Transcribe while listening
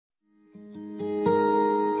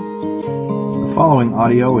following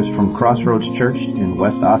audio is from Crossroads Church in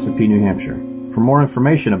West Ossipee, New Hampshire. For more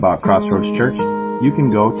information about Crossroads Church, you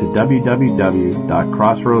can go to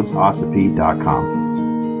www.crossroadsossipee.com.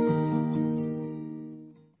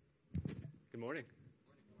 Good morning.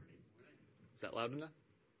 Is that loud enough?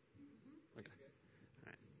 Okay. All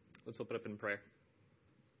right. Let's open up in prayer.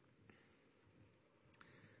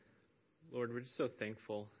 Lord, we're just so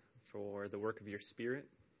thankful for the work of your Spirit.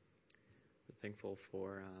 We're thankful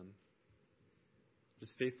for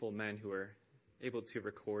just faithful men who are able to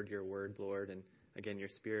record your word, Lord, and again, your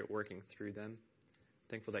Spirit working through them.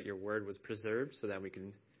 Thankful that your word was preserved so that we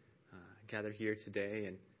can gather here today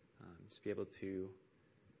and just be able to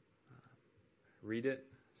read it,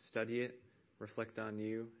 study it, reflect on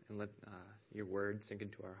you, and let your word sink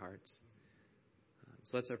into our hearts.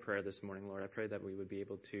 So that's our prayer this morning, Lord. I pray that we would be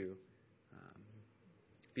able to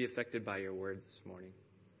be affected by your word this morning.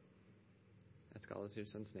 That's God, in your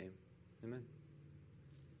Son's name. Amen.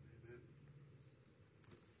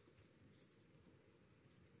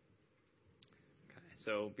 Okay,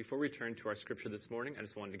 so before we turn to our scripture this morning, I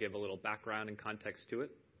just wanted to give a little background and context to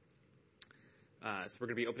it. So we're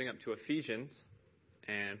going to be opening up to Ephesians.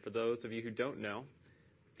 And for those of you who don't know,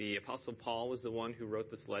 the Apostle Paul was the one who wrote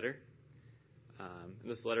this letter. And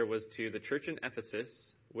this letter was to the church in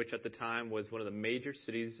Ephesus, which at the time was one of the major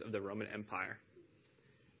cities of the Roman Empire.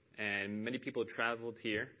 And many people traveled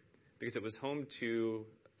here because it was home to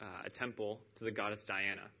a temple to the goddess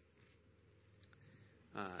Diana.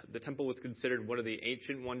 The temple was considered one of the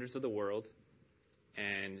ancient wonders of the world.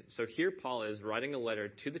 And so here Paul is writing a letter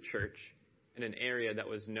to the church in an area that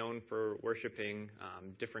was known for worshiping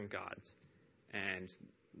different gods. And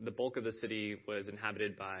the bulk of the city was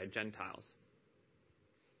inhabited by Gentiles.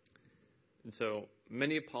 And so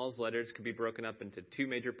many of Paul's letters could be broken up into two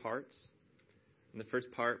major parts. In the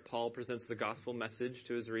first part, Paul presents the gospel message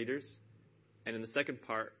to his readers. And in the second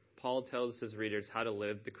part, Paul tells his readers how to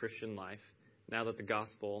live the Christian life now that the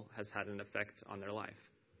gospel has had an effect on their life.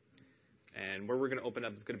 And where we're going to open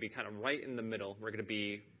up is going to be kind of right in the middle. We're going to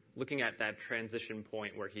be looking at that transition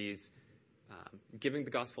point where he's giving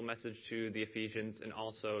the gospel message to the Ephesians and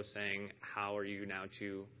also saying, how are you now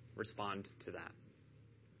to respond to that?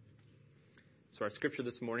 So our scripture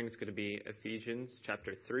this morning is going to be Ephesians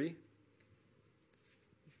chapter 3,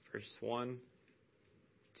 verse 1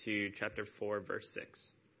 to chapter 4, verse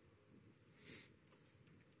 6.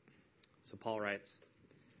 So Paul writes,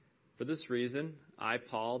 "For this reason, I,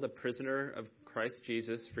 Paul, the prisoner of Christ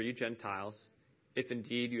Jesus, for you Gentiles, if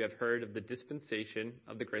indeed you have heard of the dispensation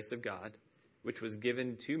of the grace of God, which was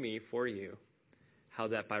given to me for you, how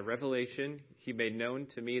that by revelation he made known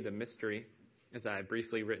to me the mystery, as I have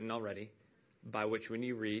briefly written already, by which when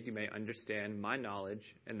you read you may understand my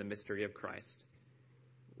knowledge and the mystery of Christ,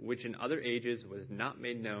 which in other ages was not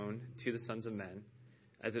made known to the sons of men,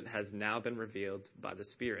 as it has now been revealed by the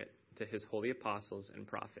Spirit to his holy apostles and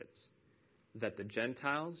prophets, that the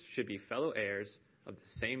Gentiles should be fellow heirs of the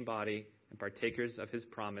same body and partakers of his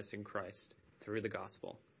promise in Christ through the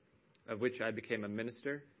gospel, of which I became a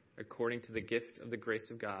minister according to the gift of the grace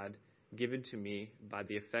of God given to me by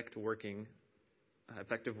the effective working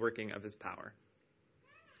of his power.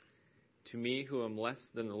 To me, who am less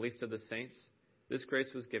than the least of the saints, this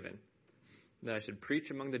grace was given, that I should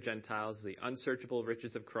preach among the Gentiles the unsearchable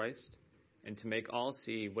riches of Christ, and to make all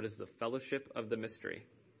see what is the fellowship of the mystery,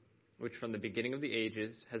 which from the beginning of the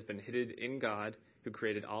ages has been hidden in God, who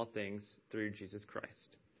created all things through Jesus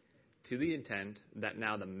Christ, to the intent that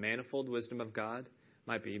now the manifold wisdom of God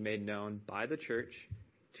might be made known by the church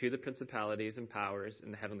to the principalities and powers in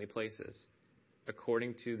the heavenly places,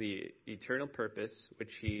 according to the eternal purpose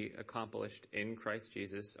which he accomplished in Christ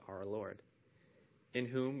Jesus our Lord, in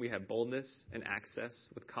whom we have boldness and access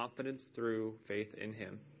with confidence through faith in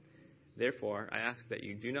him. Therefore, I ask that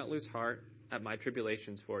you do not lose heart at my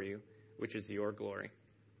tribulations for you, which is your glory.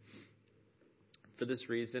 For this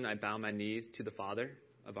reason, I bow my knees to the Father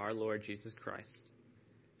of our Lord Jesus Christ,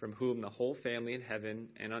 from whom the whole family in heaven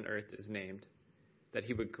and on earth is named, that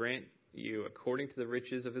he would grant you, according to the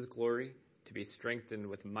riches of his glory, to be strengthened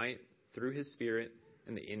with might through his Spirit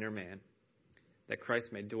in the inner man, that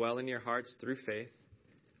Christ may dwell in your hearts through faith,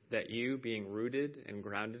 that you, being rooted and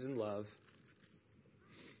grounded in love,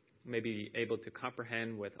 may be able to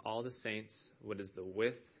comprehend with all the saints what is the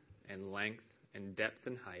width and length and depth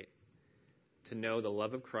and height, to know the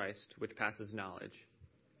love of Christ which passes knowledge,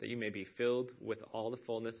 that you may be filled with all the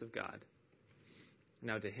fullness of God.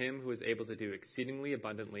 Now to him who is able to do exceedingly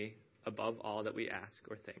abundantly above all that we ask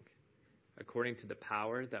or think, according to the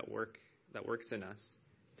power that works in us,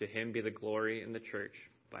 to him be the glory in the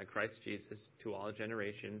church by Christ Jesus to all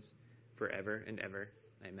generations, forever and ever.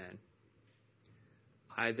 Amen.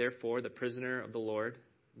 I, therefore, the prisoner of the Lord,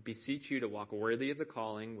 beseech you to walk worthy of the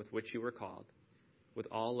calling with which you were called, with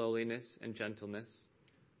all lowliness and gentleness,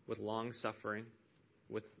 with long suffering,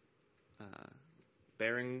 with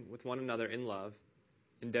bearing with one another in love,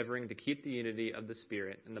 endeavoring to keep the unity of the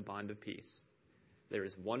Spirit in the bond of peace. There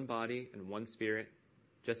is one body and one Spirit,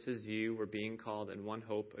 just as you were being called in one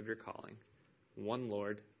hope of your calling, one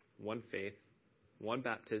Lord, one faith, one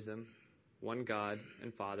baptism, one God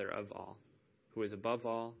and Father of all, who is above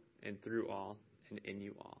all and through all and in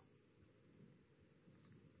you all.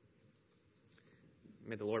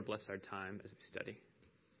 May the Lord bless our time as we study.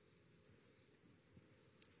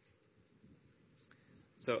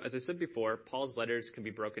 So, as I said before, Paul's letters can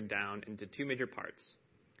be broken down into two major parts.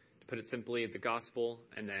 To put it simply, the gospel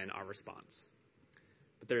and then our response.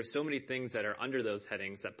 But there are so many things that are under those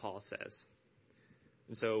headings that Paul says.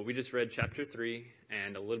 And so we just read chapter 3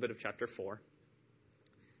 and a little bit of chapter 4.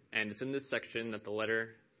 And it's in this section that the letter,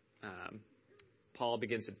 Paul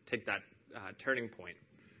begins to take that turning point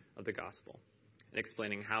of the gospel and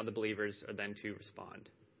explaining how the believers are then to respond.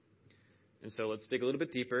 And so let's dig a little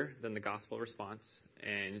bit deeper than the gospel response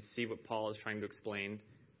and see what Paul is trying to explain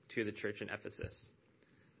to the church in Ephesus.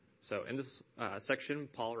 So in this section,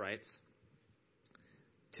 Paul writes,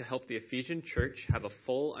 to help the Ephesian church have a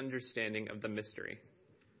full understanding of the mystery.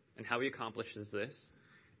 And how he accomplishes this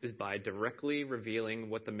is by directly revealing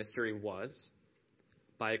what the mystery was,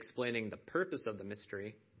 by explaining the purpose of the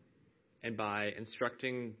mystery, and by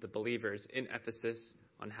instructing the believers in Ephesus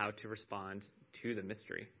on how to respond to the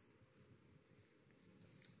mystery.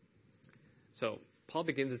 So, Paul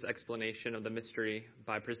begins his explanation of the mystery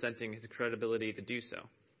by presenting his credibility to do so.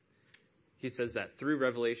 He says that through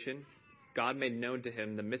revelation, God made known to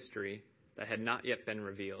him the mystery that had not yet been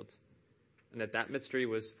revealed, and that mystery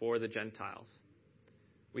was for the Gentiles.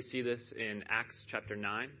 We see this in Acts chapter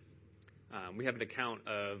 9. We have an account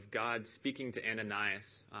of God speaking to Ananias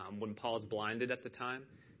when Paul is blinded at the time.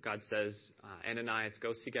 God says, Ananias,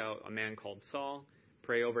 go seek out a man called Saul,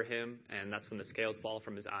 pray over him, and that's when the scales fall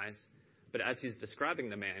from his eyes. But as he's describing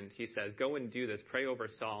the man, he says, go and do this, pray over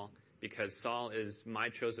Saul, because Saul is my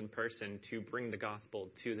chosen person to bring the gospel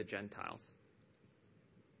to the Gentiles.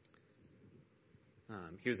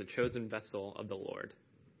 He was a chosen vessel of the Lord.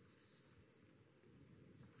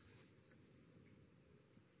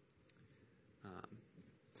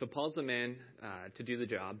 So Paul's the man to do the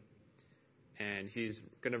job, and he's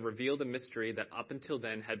going to reveal the mystery that up until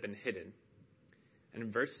then had been hidden. And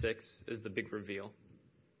in verse 6 is the big reveal.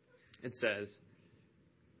 It says,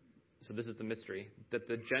 so this is the mystery, that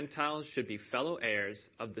the Gentiles should be fellow heirs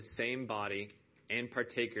of the same body and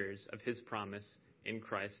partakers of his promise in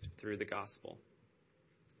Christ through the gospel.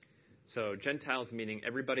 So Gentiles meaning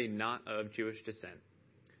everybody not of Jewish descent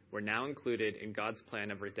were now included in God's plan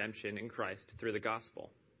of redemption in Christ through the gospel.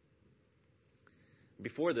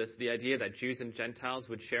 Before this, the idea that Jews and Gentiles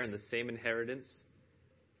would share in the same inheritance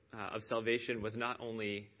of salvation was not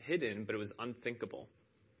only hidden, but it was unthinkable.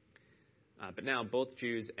 But now both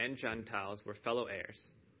Jews and Gentiles were fellow heirs.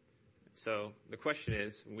 So the question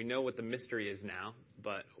is, we know what the mystery is now,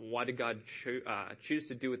 but why did God choose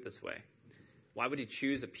to do it this way? Why would he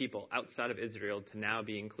choose a people outside of Israel to now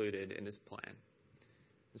be included in his plan?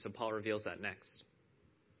 And so Paul reveals that next.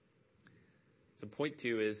 So point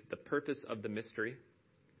 2 is the purpose of the mystery.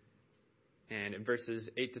 And in verses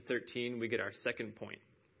 8 to 13, we get our second point,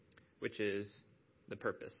 which is the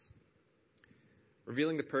purpose.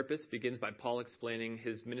 Revealing the purpose begins by Paul explaining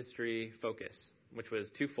his ministry focus, which was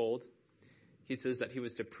twofold. He says that he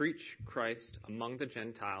was to preach Christ among the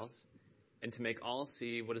Gentiles and to make all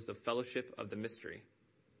see what is the fellowship of the mystery.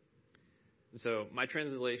 And so my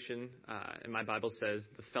translation in my Bible says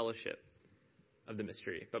the fellowship of the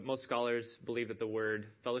mystery. But most scholars believe that the word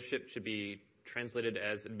fellowship should be translated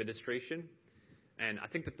as administration. And I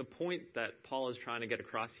think that the point that Paul is trying to get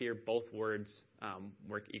across here, both words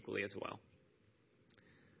work equally as well.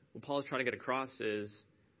 What Paul is trying to get across is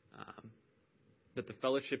that the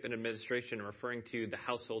fellowship and administration are referring to the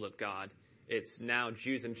household of God. It's now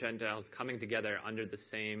Jews and Gentiles coming together under the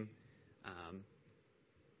same,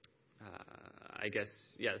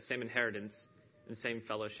 the same inheritance and same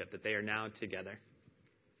fellowship, that they are now together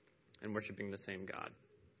and worshiping the same God.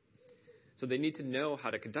 So they need to know how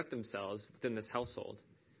to conduct themselves within this household.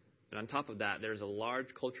 And on top of that, there's a large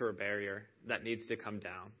cultural barrier that needs to come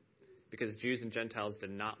down, because Jews and Gentiles did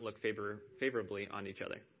not look favorably on each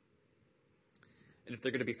other. And if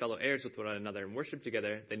they're going to be fellow heirs with one another and worship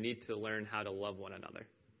together, they need to learn how to love one another.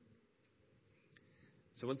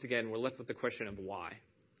 So once again, we're left with the question of why.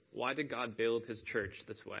 Why did God build his church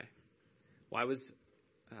this way?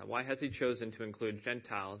 Why has he chosen to include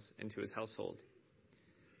Gentiles into his household?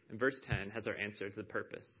 And verse 10 has our answer to the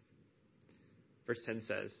purpose. Verse 10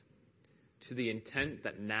 says, to the intent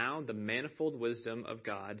that now the manifold wisdom of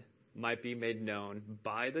God might be made known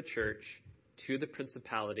by the church to the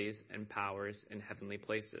principalities and powers in heavenly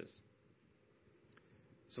places.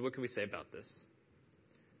 So what can we say about this?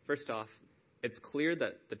 First off, it's clear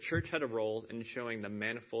that the church had a role in showing the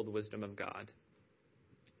manifold wisdom of God.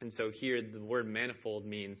 And so here the word manifold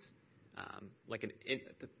means like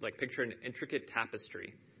picture an intricate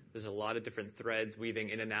tapestry. There's a lot of different threads weaving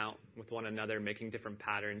in and out with one another, making different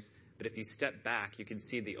patterns. But if you step back, you can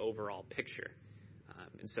see the overall picture.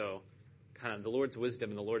 And so kind of the Lord's wisdom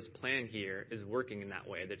and the Lord's plan here is working in that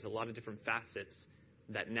way. There's a lot of different facets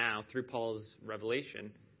that now, through Paul's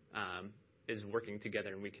revelation, is working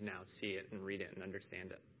together, and we can now see it and read it and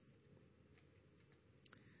understand it.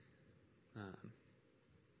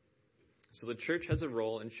 So the church has a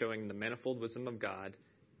role in showing the manifold wisdom of God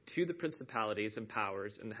to the principalities and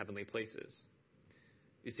powers in the heavenly places.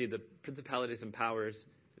 You see, the principalities and powers,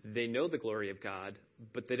 they know the glory of God,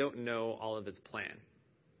 but they don't know all of his plan.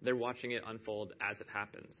 They're watching it unfold as it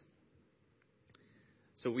happens.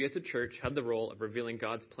 So we as a church have the role of revealing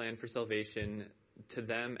God's plan for salvation to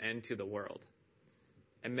them and to the world.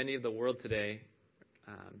 And many of the world today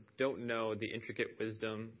don't know the intricate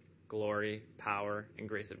wisdom, glory, power, and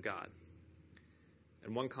grace of God.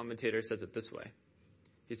 And one commentator says it this way.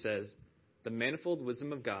 He says, the manifold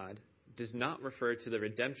wisdom of God does not refer to the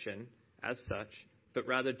redemption as such, but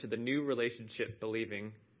rather to the new relationship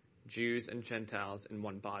believing Jews and Gentiles in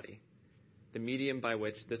one body. The medium by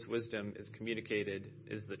which this wisdom is communicated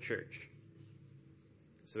is the church.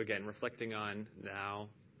 So again, reflecting on now,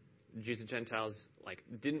 Jews and Gentiles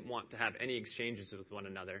didn't want to have any exchanges with one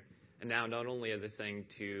another. And now not only are they saying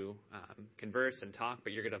to converse and talk,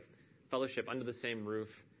 but you're going to fellowship under the same roof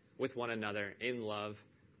with one another in love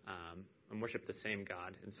and worship the same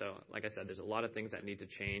God. And so, like I said, there's a lot of things that need to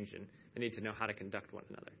change, and they need to know how to conduct one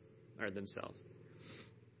another or themselves.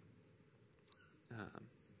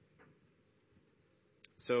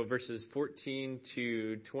 So verses 14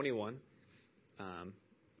 to 21,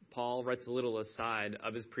 Paul writes a little aside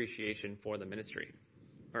of his appreciation for the ministry,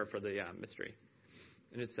 or for the mystery.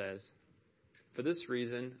 And it says, for this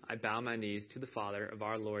reason I bow my knees to the Father of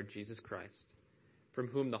our Lord Jesus Christ, from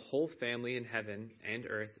whom the whole family in heaven and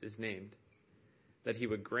earth is named, that he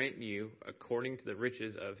would grant you, according to the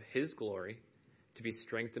riches of his glory, to be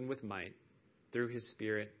strengthened with might through his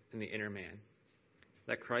Spirit in the inner man,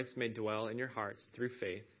 that Christ may dwell in your hearts through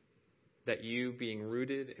faith, that you, being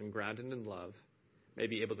rooted and grounded in love, may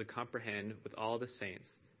be able to comprehend with all the saints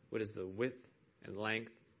what is the width and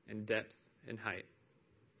length and depth and height,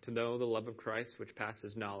 to know the love of Christ which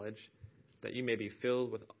passes knowledge, that you may be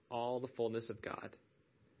filled with all the fullness of God.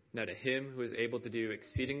 Now to him who is able to do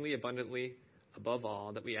exceedingly abundantly above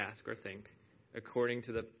all that we ask or think, according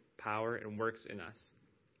to the power and works in us,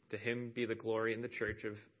 to him be the glory in the church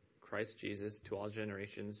of Christ Jesus to all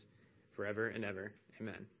generations, forever and ever.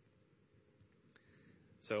 Amen.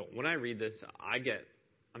 So when I read this, I get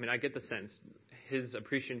the sense, his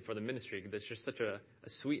appreciation for the ministry, there's just such a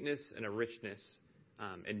sweetness and a richness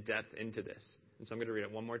and depth into this. And so I'm going to read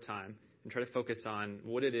it one more time and try to focus on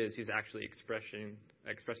what it is he's actually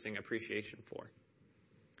expressing appreciation for.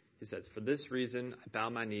 He says, for this reason I bow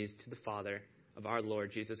my knees to the Father of our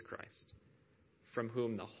Lord Jesus Christ, from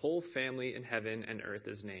whom the whole family in heaven and earth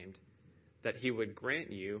is named, that he would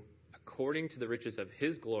grant you, according to the riches of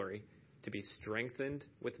his glory, to be strengthened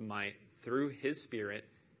with might through his Spirit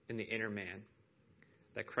in the inner man,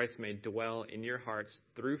 that Christ may dwell in your hearts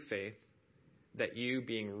through faith, that you,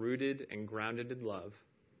 being rooted and grounded in love,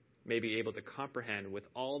 may be able to comprehend with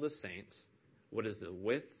all the saints what is the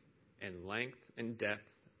width and length and depth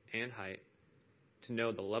and height, to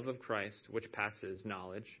know the love of Christ which passes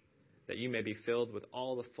knowledge, that you may be filled with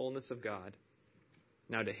all the fullness of God.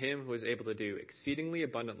 Now to him who is able to do exceedingly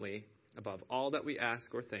abundantly above all that we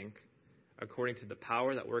ask or think, according to the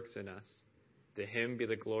power that works in us, to him be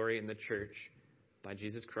the glory in the church by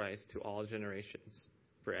Jesus Christ to all generations,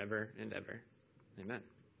 forever and ever. Amen.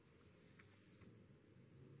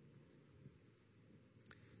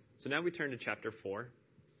 So now we turn to chapter 4,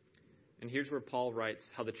 and here's where Paul writes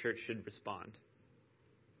how the church should respond.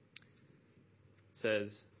 It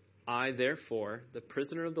says, I, therefore, the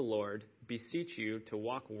prisoner of the Lord, beseech you to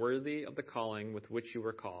walk worthy of the calling with which you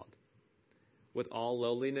were called, with all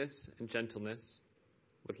lowliness and gentleness,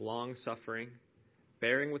 with long suffering,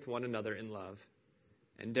 bearing with one another in love,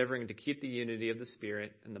 endeavoring to keep the unity of the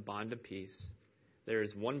Spirit and the bond of peace. There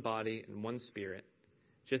is one body and one Spirit,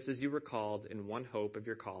 just as you were called in one hope of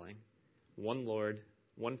your calling, one Lord,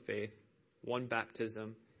 one faith, one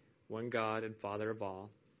baptism, one God and Father of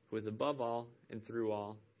all, who is above all and through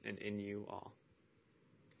all and in you all.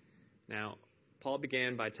 Now, Paul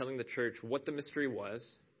began by telling the church what the mystery was.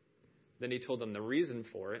 Then he told them the reason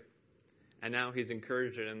for it. And now he's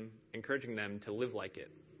encouraging them to live like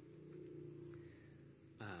it.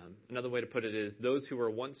 Another way to put it is, those who were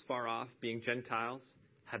once far off, being Gentiles,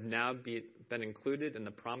 have now been included in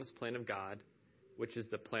the promised plan of God, which is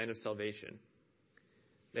the plan of salvation.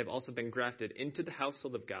 They have also been grafted into the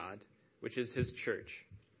household of God, which is his church.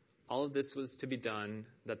 All of this was to be done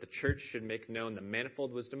that the church should make known the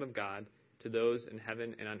manifold wisdom of God to those in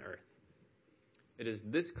heaven and on earth. It is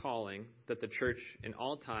this calling that the church in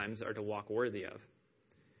all times are to walk worthy of.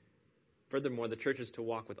 Furthermore, the church is to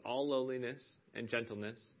walk with all lowliness and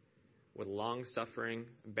gentleness, with long suffering,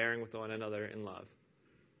 bearing with one another in love.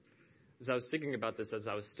 As I was thinking about this, as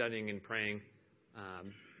I was studying and praying,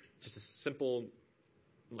 just a simple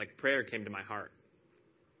prayer came to my heart,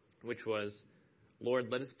 which was, Lord,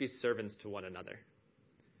 let us be servants to one another.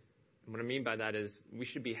 And what I mean by that is we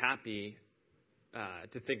should be happy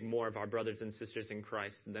to think more of our brothers and sisters in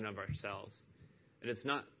Christ than of ourselves. And it's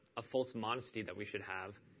not a false modesty that we should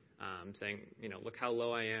have, saying, look how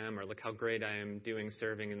low I am, or look how great I am doing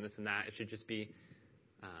serving and this and that. It should just be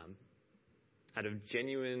out of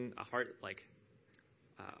genuine,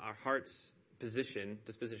 our heart's disposition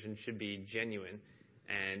should be genuine.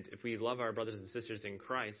 And if we love our brothers and sisters in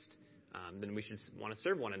Christ, then we should want to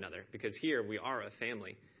serve one another, because here we are a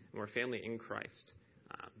family, and we're a family in Christ.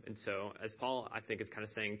 And so, as Paul, I think, is kind of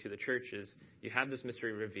saying to the church is, you have this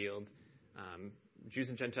mystery revealed. Jews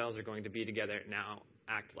and Gentiles are going to be together. Now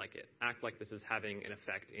act like it. Act like this is having an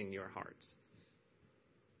effect in your hearts.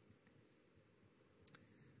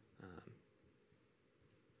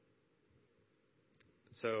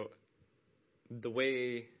 So the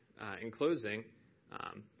way, in closing,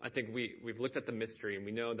 I think we've looked at the mystery, and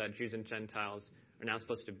we know that Jews and Gentiles are now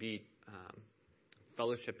supposed to be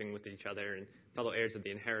fellowshipping with each other and fellow heirs of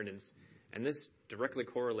the inheritance. And this directly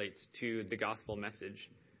correlates to the gospel message,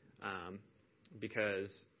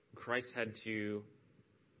 because Christ had to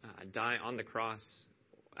die on the cross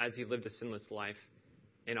as he lived a sinless life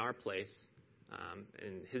in our place.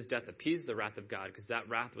 And his death appeased the wrath of God, because that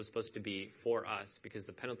wrath was supposed to be for us, because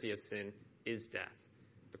the penalty of sin is death.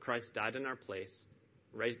 But Christ died in our place,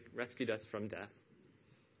 rescued us from death.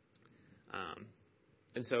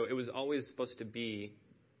 And so it was always supposed to be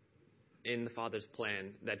in the Father's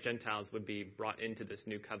plan that Gentiles would be brought into this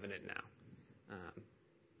new covenant now.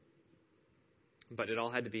 But it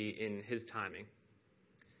all had to be in his timing.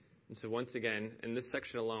 And so once again, in this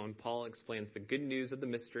section alone, Paul explains the good news of the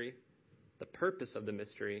mystery, the purpose of the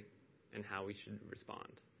mystery, and how we should respond.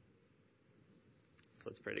 So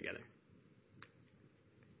let's pray together.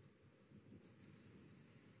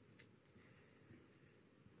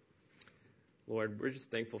 Lord, we're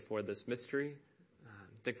just thankful for this mystery.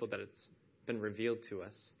 Thankful that it's been revealed to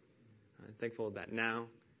us. Thankful that now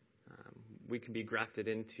we can be grafted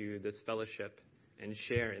into this fellowship and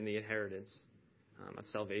share in the inheritance of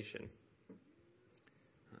salvation.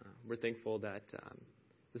 We're thankful that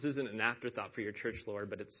this isn't an afterthought for your church, Lord,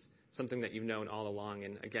 but it's something that you've known all along.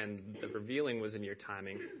 And again, the revealing was in your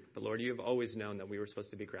timing. But Lord, you have always known that we were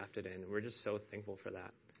supposed to be grafted in. We're just so thankful for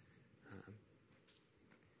that.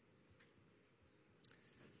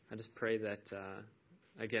 I just pray that,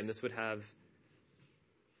 again, this would have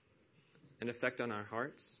an effect on our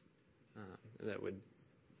hearts, that would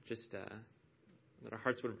just, that our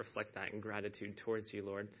hearts would reflect that in gratitude towards you,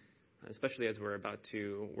 Lord, especially as we're about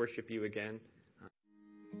to worship you again.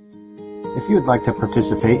 If you would like to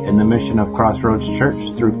participate in the mission of Crossroads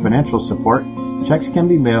Church through financial support, checks can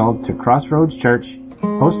be mailed to Crossroads Church,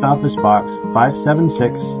 Post Office Box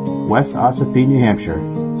 576, West Ossipee, New Hampshire,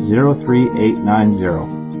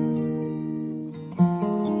 03890.